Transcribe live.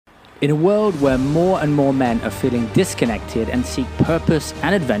In a world where more and more men are feeling disconnected and seek purpose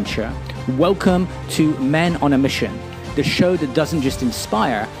and adventure, welcome to Men on a Mission, the show that doesn't just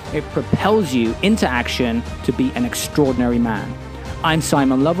inspire, it propels you into action to be an extraordinary man. I'm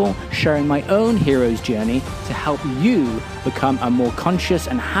Simon Lovell, sharing my own hero's journey to help you become a more conscious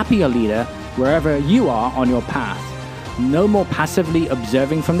and happier leader wherever you are on your path. No more passively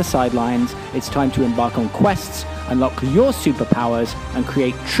observing from the sidelines. It's time to embark on quests, unlock your superpowers, and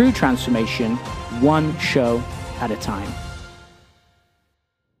create true transformation, one show at a time.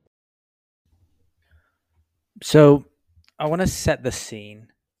 So, I want to set the scene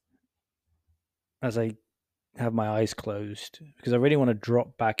as I have my eyes closed because I really want to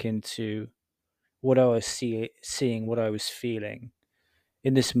drop back into what I was seeing, what I was feeling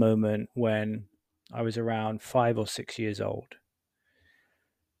in this moment when I was around 5 or 6 years old.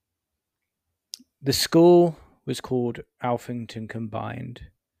 The school was called Alphington Combined,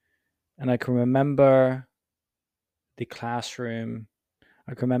 and I can remember the classroom.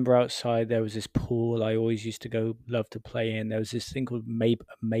 I can remember outside there was this pool I always used to love to play in. There was this thing called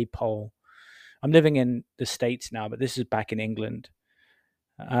maypole. I'm living in the States now, but this is back in England.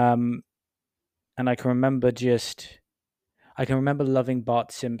 And I can remember loving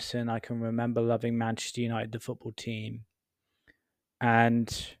Bart Simpson. I can remember loving Manchester United, the football team.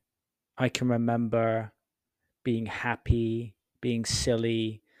 And I can remember being happy, being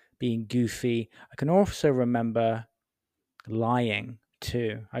silly, being goofy. I can also remember lying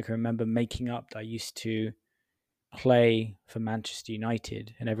too. I can remember making up that I used to play for Manchester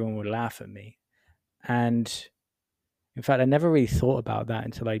United and everyone would laugh at me. And in fact, I never really thought about that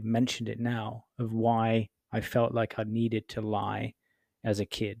until I mentioned it now, of why I felt like I needed to lie as a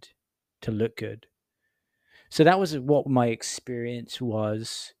kid to look good. So that was what my experience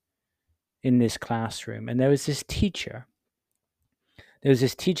was in this classroom. And there was this teacher. There was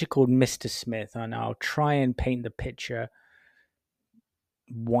this teacher called Mr. Smith, and I'll try and paint the picture.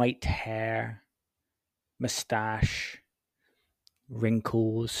 White hair, mustache,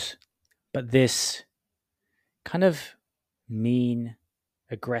 wrinkles, but this kind of mean,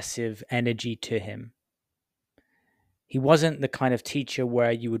 aggressive energy to him. He wasn't the kind of teacher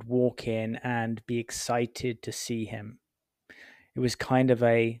where you would walk in and be excited to see him. It was kind of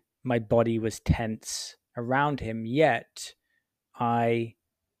my body was tense around him, yet I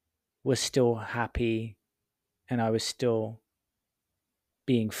was still happy and I was still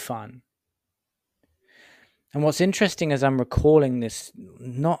being fun. And what's interesting as I'm recalling this,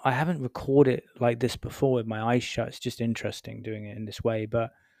 I haven't recorded like this before with my eyes shut. It's just interesting doing it in this way,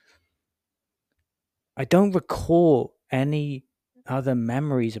 but I don't recall any other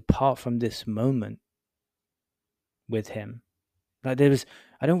memories apart from this moment with him. I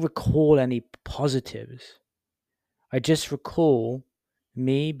don't recall any positives. I just recall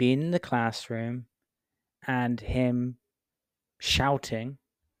me being in the classroom and him shouting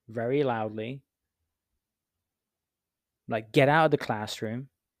very loudly, like, get out of the classroom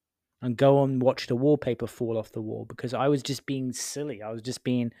and go and watch the wallpaper fall off the wall, because I was just being silly. I was just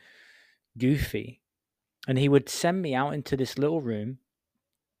being goofy. And he would send me out into this little room,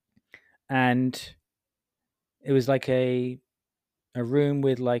 and it was like a room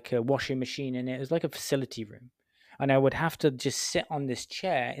with like a washing machine in it. It was like a facility room. And I would have to just sit on this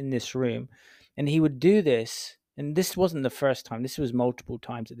chair in this room. And he would do this. And this wasn't the first time. This was multiple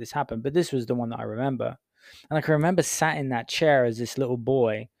times that this happened. But this was the one that I remember. And I can remember sat in that chair as this little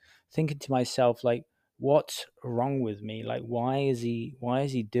boy, thinking to myself, like, what's wrong with me? Like, why is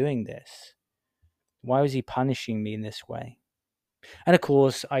he doing this? Why was he punishing me in this way? And of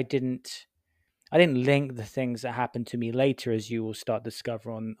course, I didn't link the things that happened to me later, as you will start discover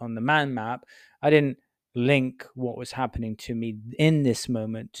on the man map. I didn't link what was happening to me in this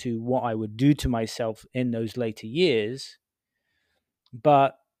moment to what I would do to myself in those later years.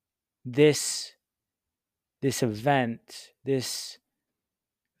 But this event, this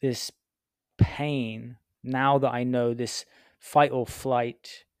pain, now that I know this fight or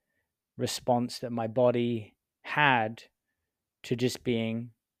flight response that my body had to just being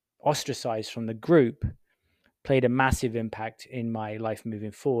ostracized from the group, played a massive impact in my life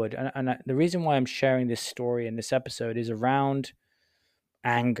moving forward. And the reason why I'm sharing this story in this episode is around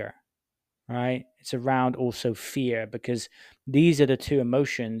anger, right? It's around also fear, because these are the two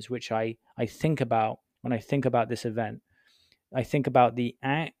emotions which I think about when I think about this event. I think about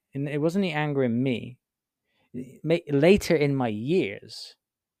and it wasn't the anger in me later in my years,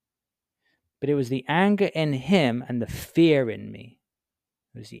 but it was the anger in him and the fear in me.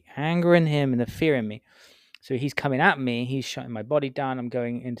 It was the anger in him and the fear in me. So he's coming at me, he's shutting my body down, I'm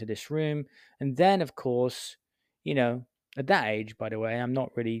going into this room. And then, of course, at that age, by the way, I'm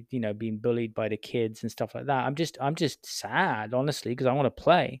not really, being bullied by the kids and stuff like that. I'm just sad, honestly, because I want to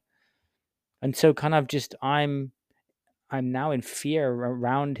play. And so kind of just I'm now in fear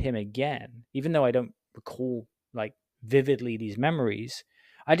around him again, even though I don't recall like vividly these memories.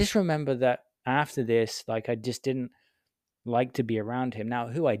 I just remember that after this, like I just didn't like to be around him. Now,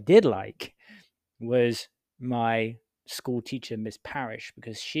 who I did like was my school teacher, Miss Parrish,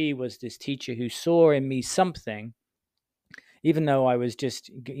 because she was this teacher who saw in me something, even though I was just,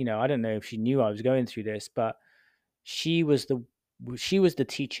 I don't know if she knew I was going through this, but she was the she was the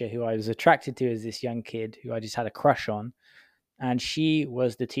teacher who I was attracted to as this young kid who I just had a crush on. And she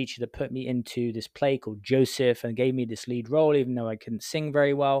was the teacher that put me into this play called Joseph and gave me this lead role, even though I couldn't sing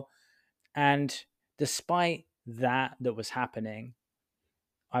very well. And despite that was happening,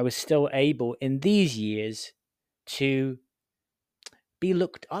 I was still able in these years to be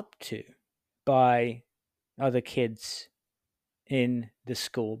looked up to by other kids in the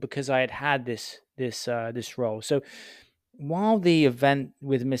school because I had had this role. So while the event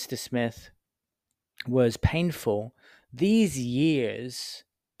with Mr. Smith was painful, these years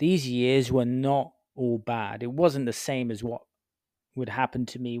these years were not all bad. It wasn't the same as what would happen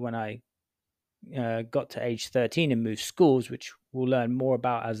to me when I got to age 13 and moved schools, which we'll learn more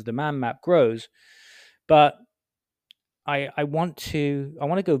about as the man map grows. But I want to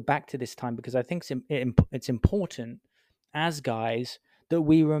go back to this time because I think it's important as guys that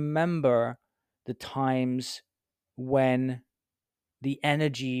we remember the times when the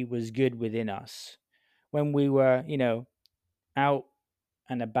energy was good within us, when we were, out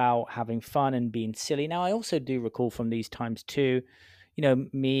and about having fun and being silly. Now, I also do recall from these times too,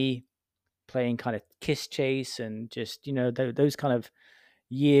 me playing kind of kiss chase and just, those kind of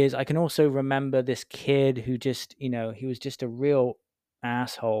years. I can also remember this kid who just, he was just a real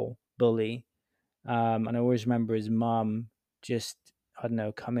asshole bully. And I always remember his mom just, I don't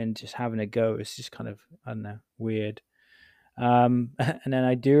know, come in just having a go. It's just kind of, I don't know, weird. And then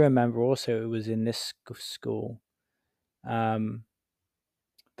I do remember also it was in this school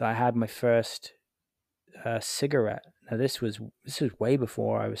that I had my first cigarette. Now this was way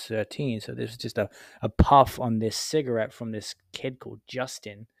before I was 13, so this was just a puff on this cigarette from this kid called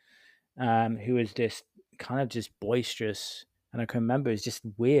Justin, who was just kind of just boisterous. And I can remember it was just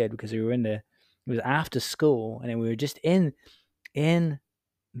weird because we were it was after school, and then we were just in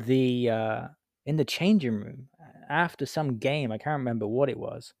the uh, in the changing room after some game. I can't remember what it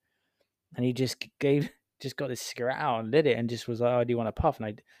was, and he just got this cigarette out and lit it and just was like, "Oh, do you want a puff?" And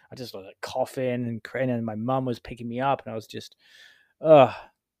I just was like coughing and crying, and my mum was picking me up, and I was just, ugh.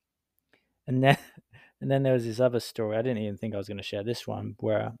 And then and then there was this other story. I didn't even think I was going to share this one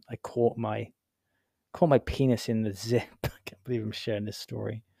where I caught my penis in the zip. I can't believe I'm sharing this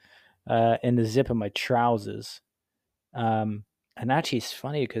story. In the zip of my trousers. And actually, it's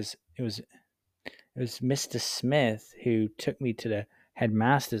funny because it was Mr. Smith who took me to the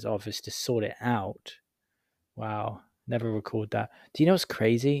headmaster's office to sort it out. Wow, never recalled that. Do you know what's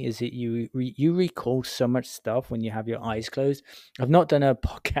crazy? Is that you recall so much stuff when you have your eyes closed. I've not done a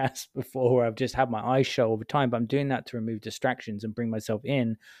podcast before where I've just had my eyes shut all the time, but I'm doing that to remove distractions and bring myself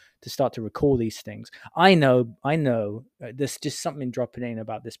in to start to recall these things. I know. There's just something dropping in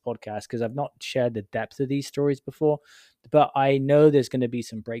about this podcast because I've not shared the depth of these stories before, but I know there's going to be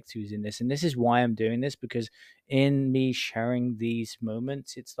some breakthroughs in this, and this is why I'm doing this because in me sharing these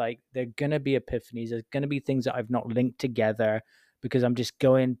moments, it's like they're going to be epiphanies. There's going to be things that I've not linked together because I'm just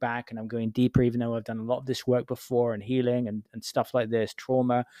going back and I'm going deeper, even though I've done a lot of this work before and healing and stuff like this,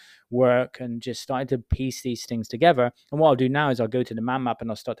 trauma work, and just starting to piece these things together. And what I'll do now is I'll go to the man map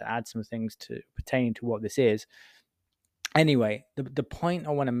and I'll start to add some things to pertaining to what this is. Anyway, the point I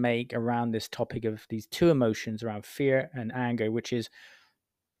want to make around this topic of these two emotions around fear and anger, which is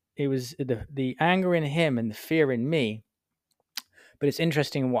it was the anger in him and the fear in me. But it's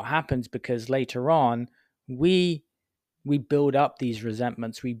interesting what happens because later on we build up these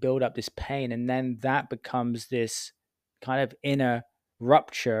resentments, we build up this pain, and then that becomes this kind of inner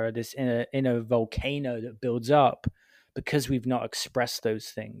rupture, this inner volcano that builds up because we've not expressed those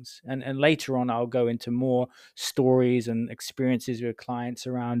things. And later on I'll go into more stories and experiences with clients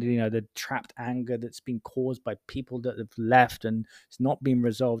around, the trapped anger that's been caused by people that have left and it's not been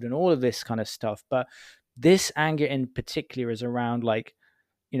resolved and all of this kind of stuff. But this anger in particular is around like,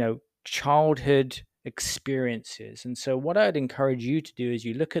 childhood experiences. And so what I'd encourage you to do is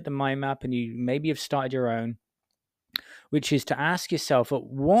you look at the mind map and you maybe have started your own, which is to ask yourself, at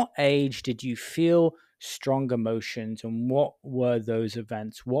what age did you feel strong emotions and what were those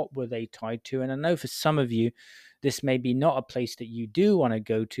events? What were they tied to? And I know for some of you, this may be not a place that you do want to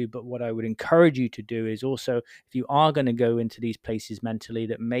go to, but what I would encourage you to do is also, if you are going to go into these places mentally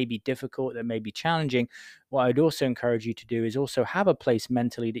that may be difficult, that may be challenging, what I'd also encourage you to do is also have a place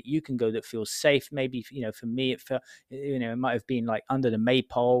mentally that you can go that feels safe. Maybe, for me, it felt, it might have been like under the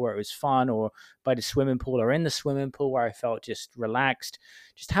maypole where it was fun, or by the swimming pool, or in the swimming pool where I felt just relaxed.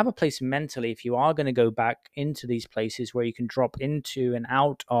 Just have a place mentally, if you are going to go back into these places, where you can drop into and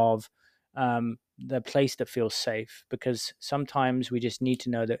out of the place that feels safe, because sometimes we just need to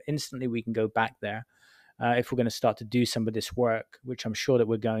know that instantly we can go back there if we're going to start to do some of this work, which I'm sure that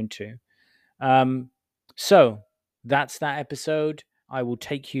we're going to. So that's that episode. I will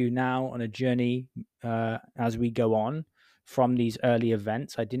take you now on a journey as we go on from these early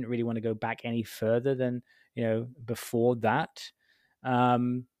events. I didn't really want to go back any further than, before that.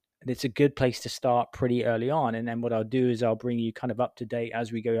 And it's a good place to start pretty early on. And then what I'll do is I'll bring you kind of up to date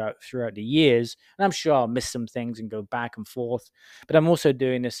as we go out throughout the years. And I'm sure I'll miss some things and go back and forth. But I'm also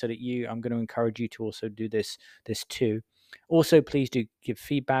doing this so that I'm going to encourage you to also do this too. Also, please do give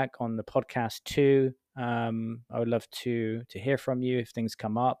feedback on the podcast too. I would love to hear from you if things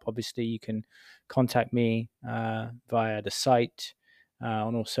come up. Obviously, you can contact me via the site,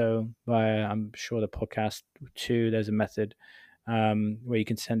 and also via, I'm sure, the podcast too. There's a method where you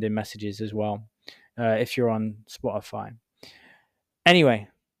can send in messages as well if you're on Spotify. Anyway,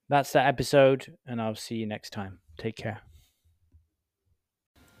 that's that episode, and I'll see you next time. Take care.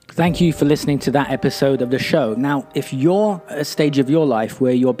 Thank you for listening to that episode of the show. Now, if you're at a stage of your life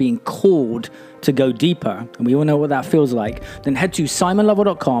where you're being called to go deeper, and we all know what that feels like, then head to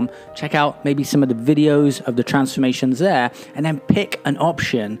simonlovell.com, check out maybe some of the videos of the transformations there, and then pick an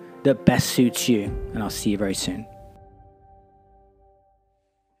option that best suits you. And I'll see you very soon.